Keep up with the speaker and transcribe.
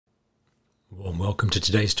Warm welcome to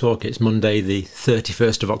today's talk. It's Monday the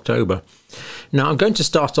 31st of October. Now I'm going to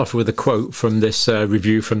start off with a quote from this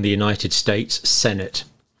review from the United States Senate.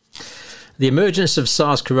 The emergence of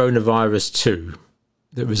SARS coronavirus 2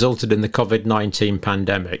 that resulted in the COVID-19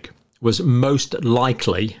 pandemic was most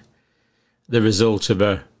likely the result of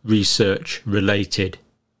a research-related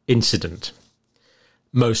incident.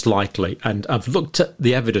 Most likely. And I've looked at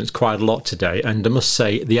the evidence quite a lot today, and I must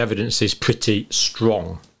say the evidence is pretty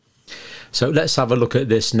strong. So let's have a look at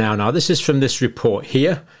this now. Now, this is from this report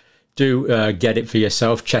here. Do get it for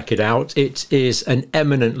yourself. Check it out. It is an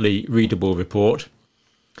eminently readable report.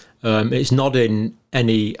 It's not in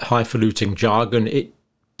any highfalutin jargon. It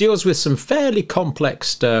deals with some fairly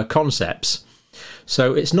complex concepts.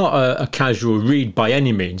 So it's not a casual read by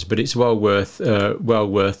any means, but it's well worth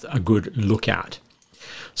a good look at.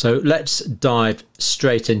 So let's dive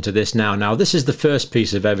straight into this now. Now, this is the first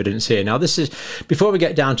piece of evidence here. Now, this is, before we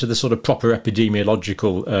get down to the sort of proper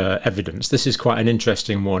epidemiological evidence, this is quite an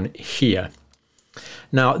interesting one here.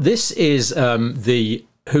 Now, this is the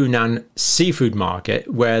Hunan seafood market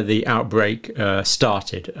where the outbreak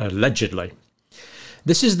started, allegedly.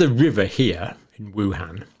 This is the river here in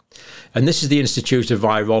Wuhan, and this is the Institute of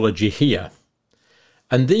Virology here.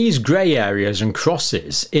 And these grey areas and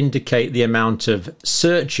crosses indicate the amount of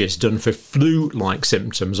searches done for flu-like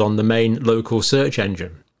symptoms on the main local search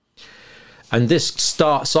engine. And this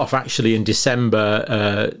starts off actually in the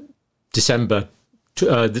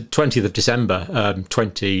 20th of December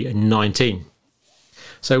 2019.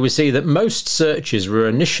 So we see that most searches were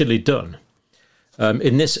initially done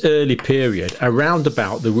in this early period around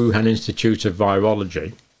about the Wuhan Institute of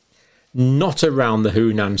Virology, not around the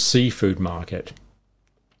Hunan seafood market,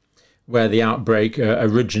 where the outbreak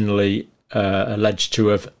originally alleged to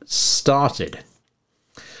have started.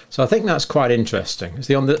 So I think that's quite interesting. It's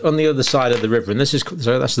on the other side of the river, and this is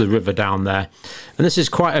so that's the river down there, and this is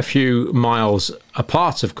quite a few miles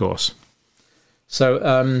apart, of course.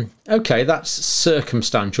 So okay, that's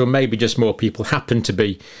circumstantial. Maybe just more people happen to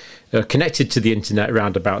be connected to the internet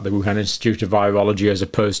around about the Wuhan Institute of Virology as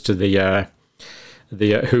opposed to the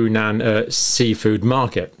Hunan seafood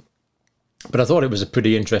market. But I thought it was a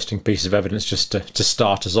pretty interesting piece of evidence just to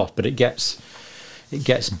start us off, but it gets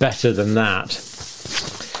better than that.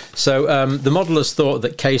 So the modelers thought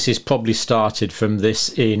that cases probably started from this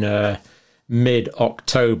in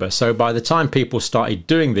mid-October. So by the time people started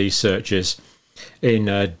doing these searches in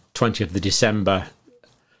 20th of December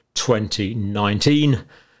 2019,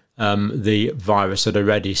 the virus had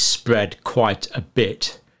already spread quite a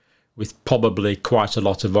bit, with probably quite a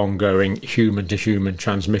lot of ongoing human-to-human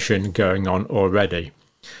transmission going on already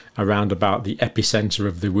around about the epicenter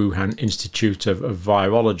of the Wuhan Institute of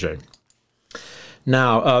Virology.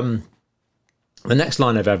 Now, the next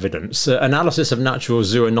line of evidence, analysis of natural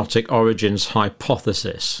zoonotic origins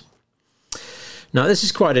hypothesis. Now, this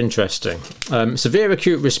is quite interesting. Severe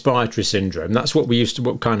acute respiratory syndrome, that's what we used to,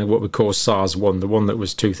 what we call SARS-1, the one that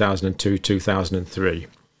was 2002, 2003.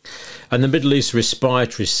 And the Middle East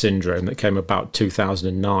respiratory syndrome that came about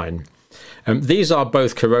 2009. These are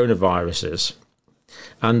both coronaviruses,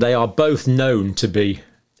 and they are both known to be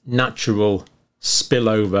natural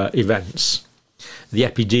spillover events. The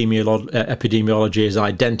epidemiology is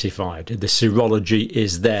identified, the serology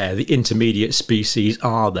is there, the intermediate species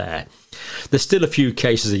are there. There's still a few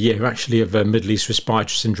cases a year actually of Middle East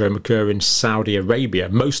respiratory syndrome occur in Saudi Arabia,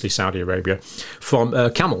 mostly Saudi Arabia, from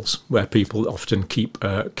camels, where people often keep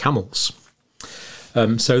camels.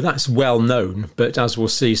 So that's well known, but as we'll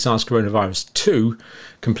see, SARS coronavirus 2,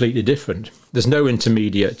 completely different. There's no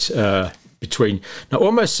intermediate between. Now,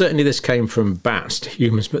 almost certainly this came from bats to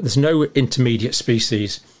humans, but there's no intermediate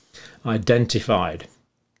species identified.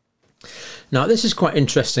 Now, this is quite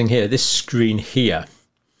interesting here, this screen here.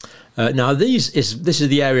 Now, this is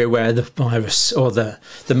the area where the virus, or the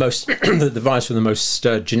most the virus with the most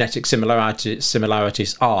genetic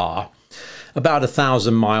similarities are about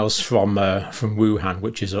 1,000 miles from Wuhan,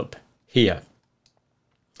 which is up here.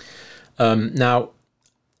 Now,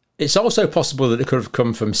 it's also possible that it could have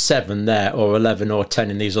come from 7 there, or 11 or 10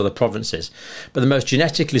 in these other provinces. But the most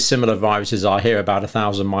genetically similar viruses are here, about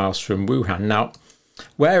 1,000 miles from Wuhan. Now,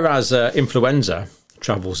 whereas influenza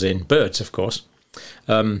travels in birds, of course,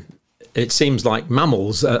 it seems like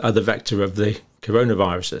mammals are the vector of the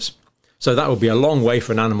coronaviruses. So that would be a long way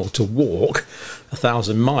for an animal to walk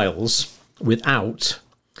 1,000 miles without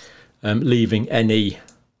leaving any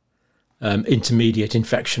intermediate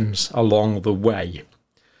infections along the way.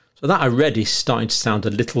 So that already starting to sound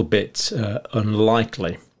a little bit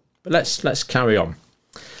unlikely. But let's carry on.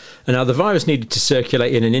 And now the virus needed to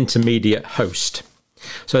circulate in an intermediate host.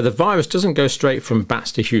 So the virus doesn't go straight from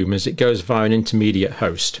bats to humans, it goes via an intermediate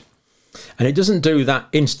host. And it doesn't do that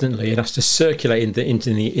instantly, it has to circulate in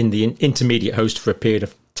the intermediate host for a period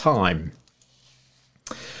of time.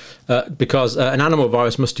 Because an animal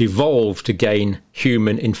virus must evolve to gain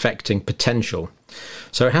human infecting potential.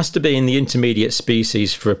 So it has to be in the intermediate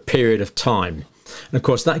species for a period of time. And of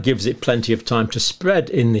course that gives it plenty of time to spread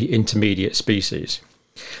in the intermediate species.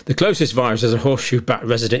 The closest virus is a horseshoe bat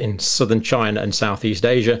resident in southern China and Southeast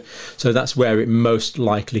Asia, so that's where it most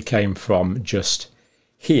likely came from, just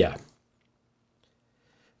here.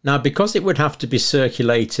 Now, because it would have to be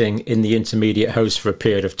circulating in the intermediate host for a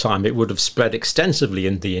period of time, it would have spread extensively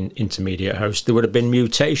in the intermediate host. There would have been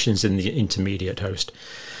mutations in the intermediate host,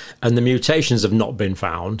 and the mutations have not been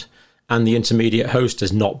found, and the intermediate host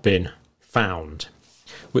has not been found,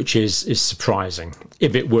 which is surprising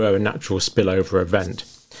if it were a natural spillover event.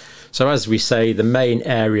 So as we say, the main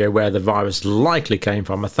area where the virus likely came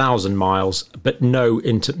from, 1,000 miles, but no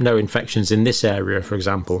infections in this area, for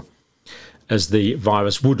example, as the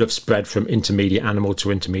virus would have spread from intermediate animal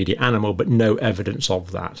to intermediate animal, but no evidence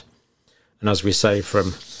of that. And as we say,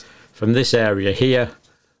 from this area here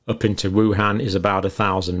up into Wuhan is about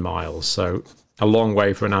 1,000 miles, so a long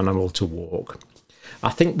way for an animal to walk. I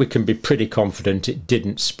think we can be pretty confident it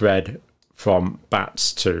didn't spread from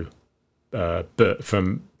bats to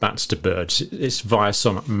birds. It's via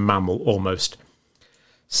some mammal, almost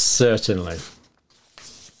certainly.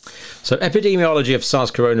 So epidemiology of SARS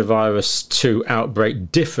coronavirus 2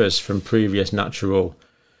 outbreak differs from previous natural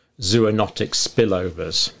zoonotic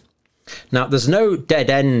spillovers. Now, there's no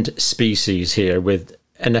dead-end species here with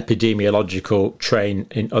an epidemiological train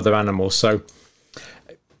in other animals, so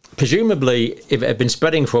presumably, if it had been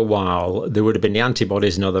spreading for a while, there would have been the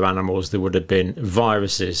antibodies in other animals, there would have been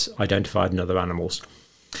viruses identified in other animals.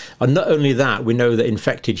 And not only that, we know that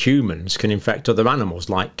infected humans can infect other animals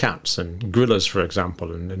like cats and gorillas, for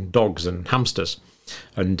example, and dogs and hamsters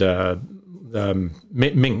and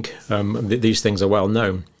mink. These things are well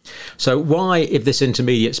known. So why, if this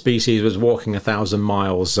intermediate species was walking 1,000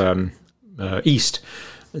 miles east,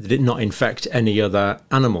 did it not infect any other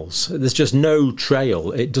animals? There's just no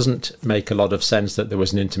trail. It doesn't make a lot of sense that there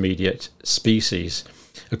was an intermediate species,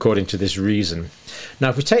 according to this reason. Now,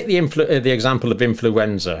 if we take the example of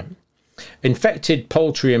influenza, infected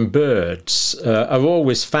poultry and birds are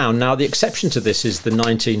always found. Now, the exception to this is the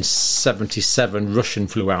 1977 Russian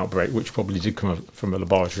flu outbreak, which probably did come from a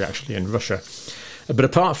laboratory actually in Russia. But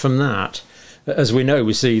apart from that, as we know,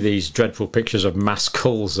 we see these dreadful pictures of mass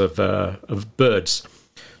culls of birds,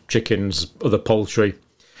 chickens, other poultry,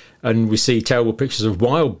 and we see terrible pictures of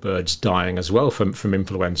wild birds dying as well from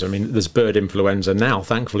influenza. I mean, there's bird influenza now.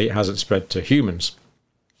 Thankfully, it hasn't spread to humans.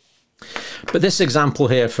 But this example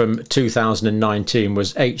here from 2019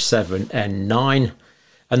 was H7N9,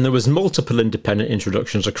 and there was multiple independent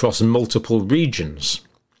introductions across multiple regions.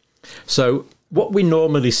 So what we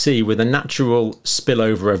normally see with a natural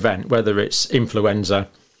spillover event, whether it's influenza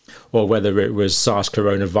or whether it was SARS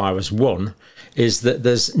coronavirus 1, is that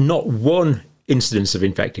there's not one incidence of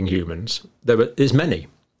infecting humans. There's many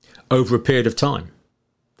over a period of time.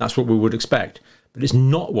 That's what we would expect. But it's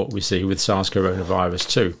not what we see with SARS coronavirus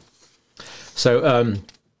 2. So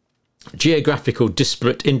geographical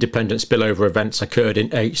disparate independent spillover events occurred in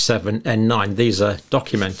H7N9. These are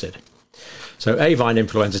documented. So avine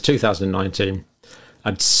influenza 2019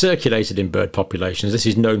 had circulated in bird populations. This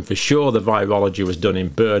is known for sure. The virology was done in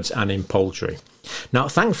birds and in poultry. Now,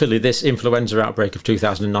 thankfully, this influenza outbreak of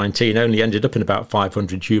 2019 only ended up in about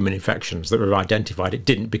 500 human infections that were identified. It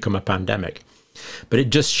didn't become a pandemic. But it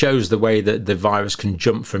just shows the way that the virus can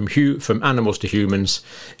jump from animals to humans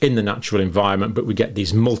in the natural environment, but we get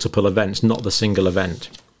these multiple events, not the single event.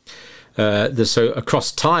 So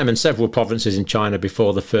across time and several provinces in China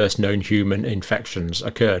before the first known human infections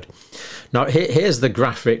occurred. Now, here's the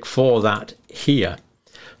graphic for that here.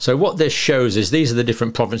 So what this shows is these are the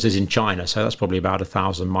different provinces in China. So that's probably about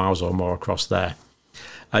 1,000 miles or more across there.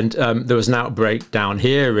 And there was an outbreak down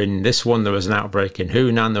here in this one. There was an outbreak in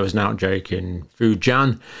Hunan. There was an outbreak in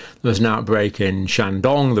Fujian. There was an outbreak in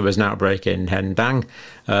Shandong. There was an outbreak in Hendang.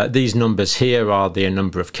 These numbers here are the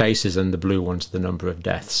number of cases, and the blue ones are the number of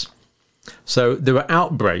deaths. So there were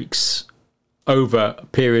outbreaks over a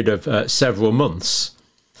period of several months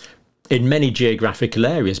in many geographical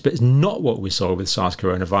areas, but it's not what we saw with SARS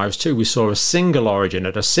coronavirus 2. We saw a single origin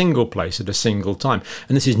at a single place at a single time.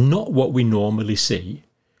 And this is not what we normally see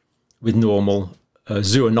with normal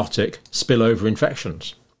zoonotic spillover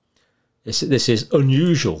infections. This is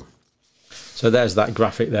unusual. So there's that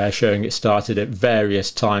graphic there showing it started at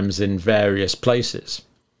various times in various places.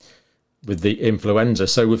 the influenza.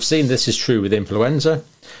 So we've seen this is true with influenza,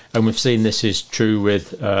 and we've seen this is true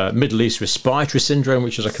with Middle East respiratory syndrome,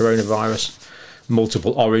 which is a coronavirus,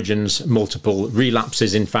 multiple origins, multiple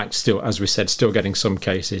relapses. In fact, still, as we said, still getting some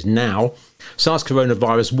cases now. SARS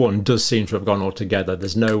coronavirus 1 does seem to have gone altogether.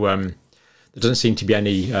 There's no, there doesn't seem to be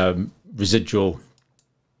any residual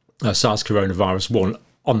SARS coronavirus 1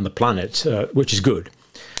 on the planet, which is good.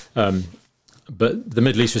 But the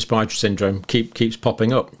Middle East respiratory syndrome keeps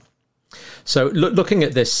popping up. So looking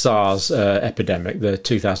at this SARS epidemic, the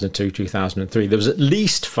 2002-2003, there was at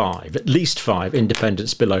least five independent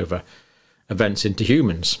spillover events into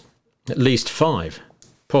humans. At least 5,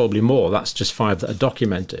 probably more. That's just 5 that are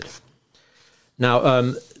documented.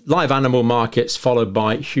 Now, live animal markets followed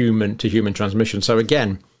by human-to-human transmission. So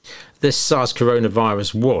again, this SARS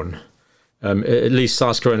coronavirus 1, at least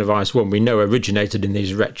SARS coronavirus 1, we know originated in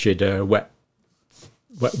these wretched wet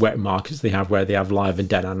markets they have, where they have live and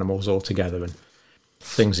dead animals all together and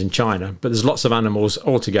things in China. But there's lots of animals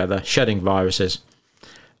all together shedding viruses,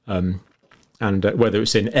 and whether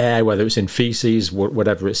it's in air, whether it's in feces,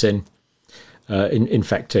 whatever it's in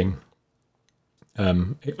infecting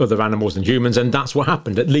other animals and humans. And that's what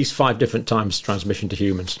happened. At least 5 different times transmission to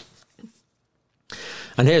humans.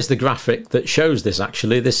 And here's the graphic that shows this.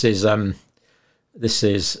 Actually, this is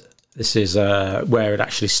where it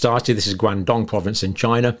actually started. This is Guangdong province in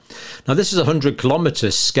China. Now, this is 100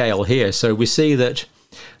 kilometers scale here. So we see that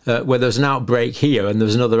where there's an outbreak here and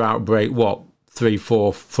there's another outbreak,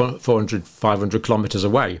 400, 500 kilometers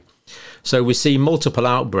away. So we see multiple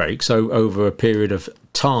outbreaks over a period of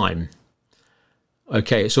time.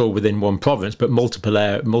 Okay, it's all within one province, but multiple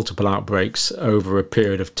outbreaks over a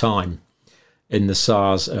period of time in the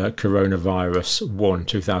SARS coronavirus 1,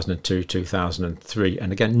 2002, 2003.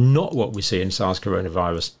 And again, not what we see in SARS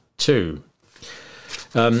coronavirus 2.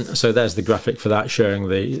 So there's the graphic for that, showing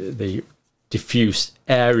the diffuse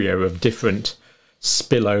area of different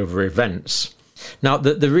spillover events. Now,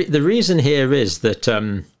 the reason here is that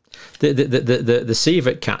the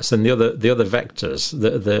civet cats and the other vectors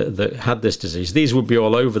that had this disease, these would be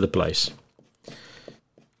all over the place.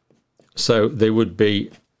 So they would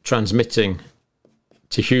be transmitting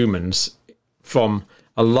to humans from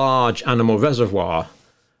a large animal reservoir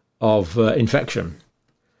of infection,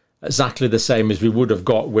 exactly the same as we would have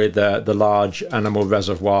got with the large animal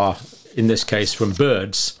reservoir, in this case from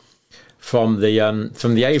birds, from the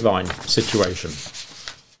avine situation.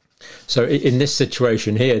 So in this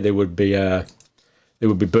situation here, there would be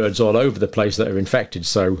birds all over the place that are infected.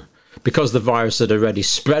 So because the virus had already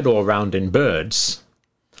spread all around in birds,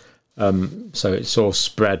 so it's all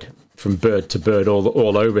spread from bird to bird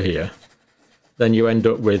all over here, then you end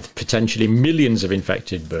up with potentially millions of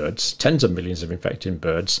infected birds, tens of millions of infected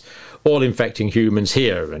birds, all infecting humans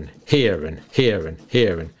here and here and here and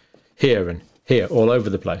here and here and here, all over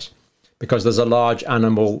the place, because there's a large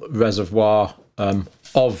animal reservoir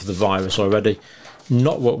of the virus already.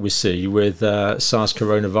 Not what we see with SARS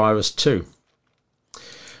coronavirus 2.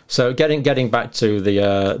 So getting back to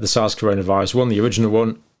the SARS coronavirus 1, the original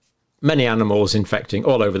one, many animals infecting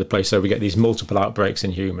all over the place, so we get these multiple outbreaks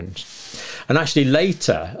in humans. And actually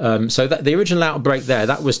later, so that the original outbreak there,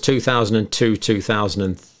 that was 2002,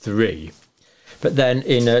 2003. But then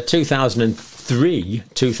in 2003,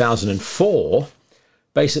 2004,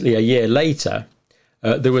 basically a year later,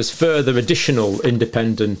 there was further additional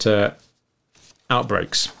independent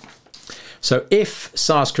outbreaks. So if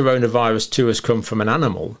SARS coronavirus 2 has come from an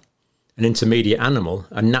animal, an intermediate animal,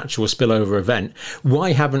 a natural spillover event,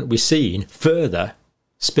 why haven't we seen further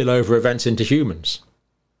spillover events into humans?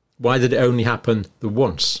 Why did it only happen the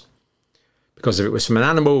once? Because if it was from an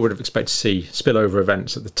animal, we would have expected to see spillover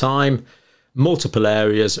events at the time, multiple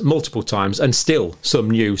areas, multiple times, and still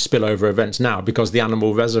some new spillover events now, because the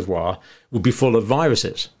animal reservoir would be full of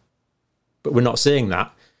viruses. But we're not seeing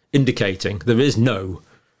that, indicating there is no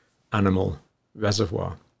animal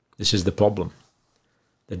reservoir. This is the problem.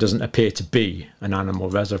 There doesn't appear to be an animal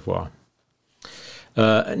reservoir.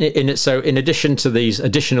 So in addition to these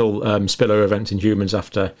additional spillover events in humans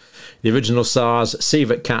after the original SARS,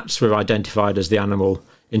 civet cats were identified as the animal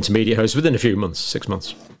intermediate host within a few months, 6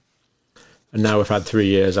 months. And now we've had 3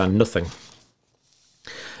 years and nothing.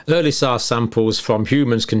 Early SARS samples from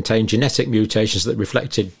humans contained genetic mutations that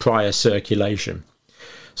reflected prior circulation.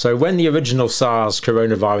 So when the original SARS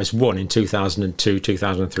coronavirus 1 in 2002,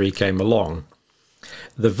 2003 came along,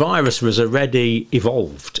 the virus was already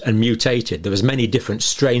evolved and mutated. There was many different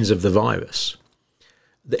strains of the virus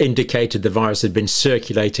that indicated the virus had been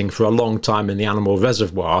circulating for a long time in the animal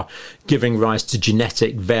reservoir, giving rise to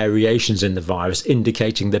genetic variations in the virus,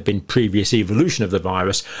 indicating there'd been previous evolution of the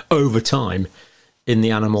virus over time in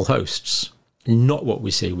the animal hosts, not what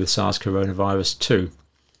we see with SARS coronavirus 2.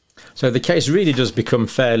 So the case really does become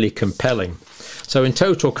fairly compelling. So in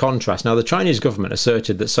total contrast, now the Chinese government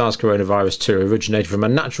asserted that SARS coronavirus 2 originated from a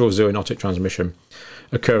natural zoonotic transmission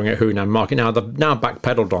occurring at Hunan market. Now they've now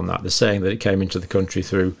backpedaled on that. They're saying that it came into the country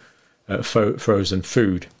through frozen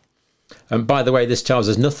food. And by the way, this tells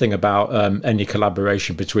us nothing about any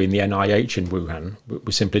collaboration between the NIH and Wuhan.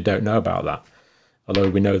 We simply don't know about that, although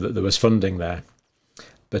we know that there was funding there.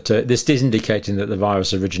 But this is indicating that the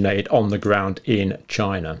virus originated on the ground in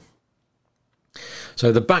China.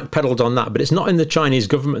 So they backpedaled on that, but it's not in the Chinese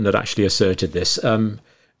government that actually asserted this.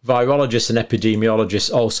 Virologists and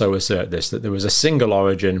epidemiologists also assert this, that there was a single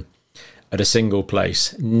origin at a single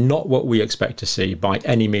place, not what we expect to see by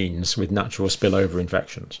any means with natural spillover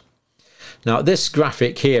infections. Now, this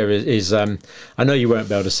graphic here is I know you won't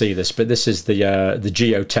be able to see this, but this is the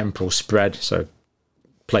geotemporal spread, so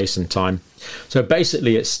place and time. So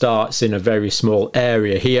basically it starts in a very small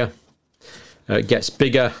area here, gets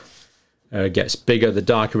bigger, the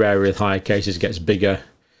darker area with higher cases gets bigger,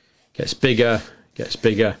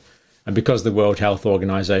 and because the World Health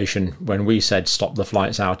Organization, when we said stop the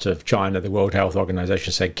flights out of China, the World Health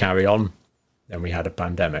Organization said carry on, then we had a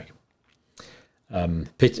pandemic.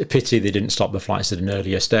 Pity they didn't stop the flights at an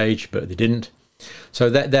earlier stage, but they didn't. So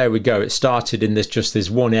there we go. It started in this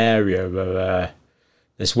one area, Wuhan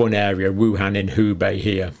in Hubei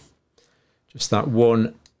here. Just that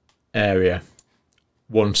one area,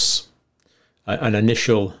 once an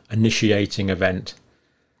initiating event.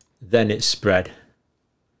 Then it spread.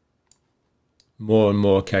 More and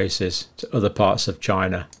more cases to other parts of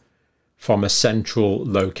China from a central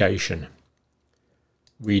location.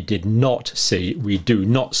 We do not see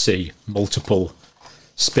multiple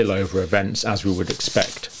spillover events as we would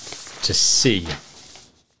expect to see.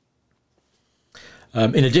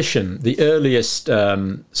 In addition, the earliest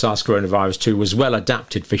SARS coronavirus 2 was well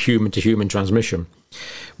adapted for human-to-human transmission.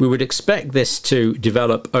 We would expect this to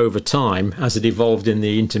develop over time as it evolved in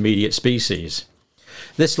the intermediate species.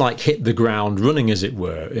 This hit the ground running, as it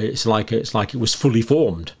were. It's like it was fully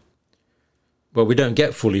formed. Well, we don't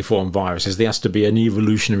get fully formed viruses. There has to be an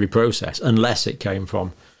evolutionary process unless it came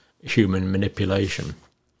from human manipulation.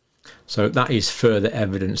 So that is further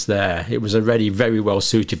evidence there. It was already very well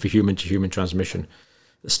suited for human-to-human transmission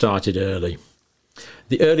that started early.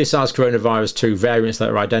 The early SARS coronavirus 2 variants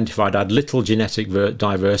that were identified had little genetic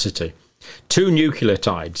diversity. 2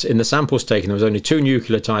 nucleotides. In the samples taken, there was only 2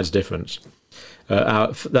 nucleotides difference.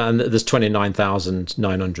 And there's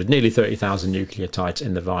 29,900, nearly 30,000 nucleotides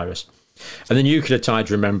in the virus. And the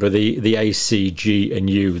nucleotides, remember, the A, C, G, and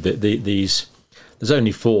U, there's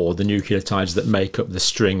only 4, the nucleotides that make up the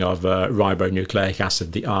string of ribonucleic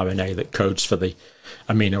acid, the RNA that codes for the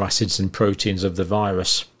amino acids and proteins of the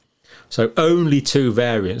virus. So only 2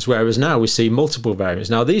 variants, whereas now we see multiple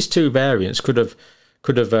variants. Now these 2 variants could have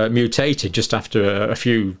mutated just after a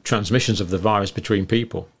few transmissions of the virus between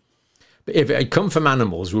people. But if it had come from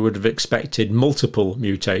animals, we would have expected multiple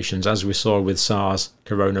mutations, as we saw with SARS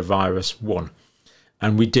coronavirus 1.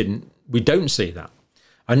 And we don't see that.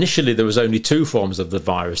 Initially, there was only 2 forms of the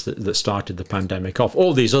virus that started the pandemic off.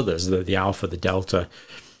 All these others, the Alpha, the Delta,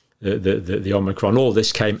 the Omicron, all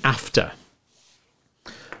this came after.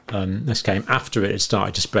 This came after it had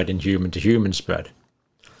started to spread in human-to-human spread.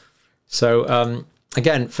 So,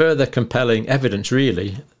 again, further compelling evidence,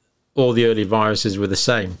 really. All the early viruses were the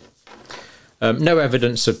same. No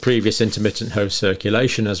evidence of previous intermittent host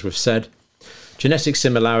circulation, as we've said. Genetic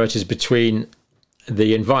similarities between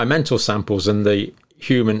the environmental samples and the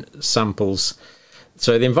human samples.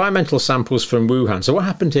 So the environmental samples from Wuhan. So what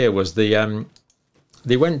happened here was they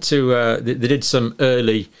went to they did some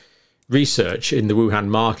early research in the Wuhan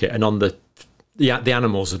market, and on the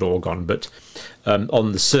animals had all gone, but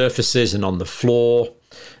on the surfaces and on the floor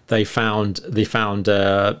they found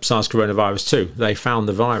SARS coronavirus 2. They found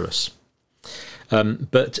the virus.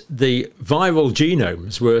 But the viral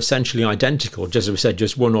genomes were essentially identical, just as we said,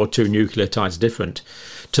 just 1 or 2 nucleotides different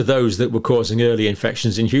to those that were causing early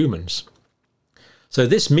infections in humans. So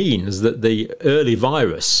this means that the early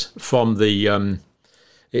virus from the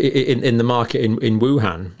in the market in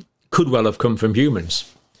Wuhan could well have come from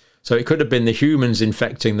humans. So it could have been the humans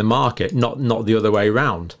infecting the market, not the other way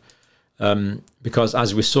around, because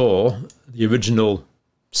as we saw, the original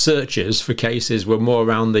searches for cases were more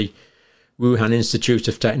around the Wuhan Institute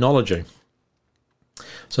of Technology.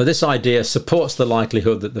 So this idea supports the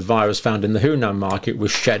likelihood that the virus found in the Hunan market was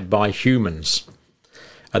shed by humans,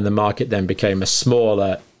 and the market then became a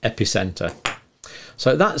smaller epicenter.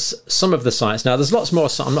 So that's some of the science. Now there's lots more.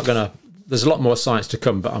 There's a lot more science to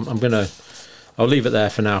come, but I'm going to I'll leave it there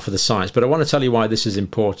for now for the science, but I want to tell you why this is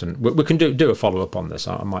important. We can do a follow-up on this.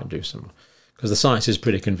 I might do some, because the science is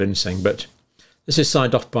pretty convincing. But this is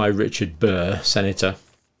signed off by Richard Burr, Senator,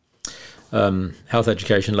 Health,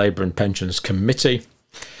 Education, Labour and Pensions Committee,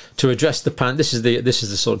 to address the this is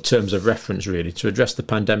the sort of terms of reference, really, to address the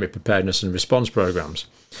pandemic preparedness and response programmes,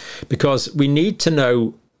 because we need to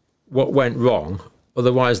know what went wrong.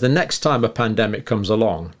 Otherwise, the next time a pandemic comes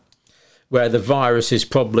along, where the virus is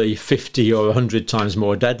probably 50 or 100 times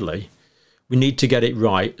more deadly, we need to get it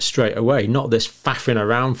right straight away, not this faffing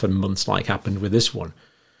around for months like happened with this one.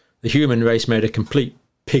 The human race made a complete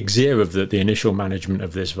pig's ear of the initial management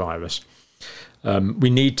of this virus. We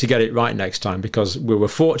need to get it right next time, because we were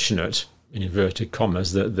fortunate, in inverted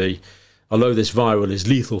commas, that although this viral is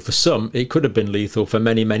lethal for some, it could have been lethal for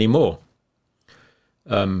many, many more.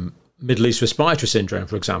 Middle East respiratory syndrome,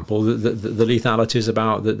 for example, the lethality is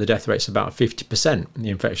about, the death rate's about 50%. The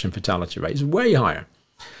infection fatality rate is way higher.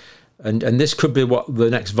 And this could be what the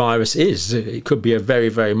next virus is. It could be a very,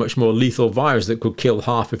 very much more lethal virus that could kill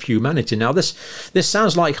half of humanity. Now, this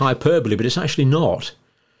sounds like hyperbole, but it's actually not.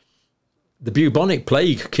 The bubonic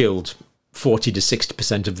plague killed 40 to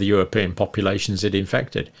 60% of the European populations it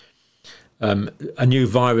infected. A new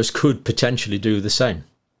virus could potentially do the same,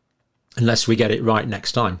 unless we get it right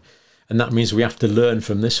next time. And that means we have to learn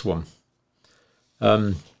from this one.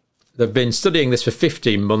 They've been studying this for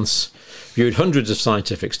 15 months, viewed hundreds of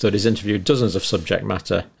scientific studies, interviewed dozens of subject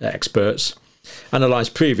matter experts,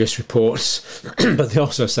 analysed previous reports, but they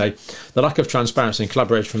also say the lack of transparency and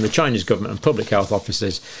collaboration from the Chinese government and public health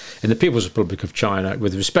offices in the People's Republic of China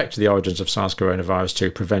with respect to the origins of SARS coronavirus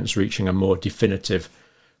 2 prevents reaching a more definitive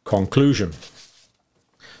conclusion.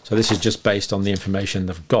 So this is just based on the information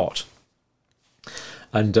they've got.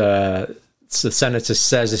 And so the senator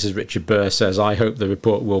says, this is Richard Burr, says, I hope the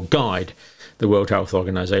report will guide the World Health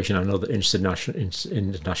Organization and other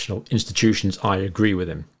international institutions. I agree with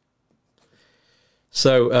him.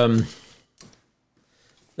 So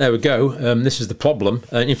there we go. This is the problem.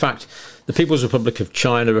 In fact, the People's Republic of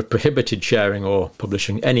China have prohibited sharing or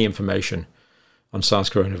publishing any information on SARS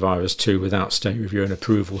coronavirus 2 without state review and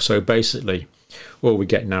approval. So basically, all we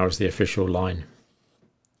get now is the official line.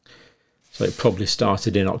 So it probably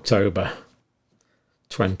started in October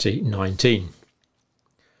 2019.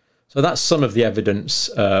 So that's some of the evidence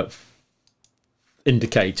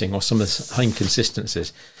indicating, or some of the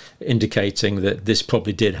inconsistencies indicating that this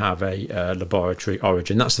probably did have a laboratory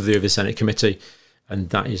origin. That's the view of the Senate committee, and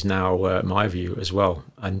that is now my view as well.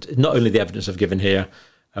 And not only the evidence I've given here,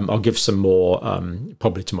 I'll give some more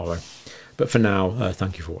probably tomorrow. But for now,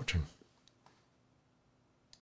 thank you for watching.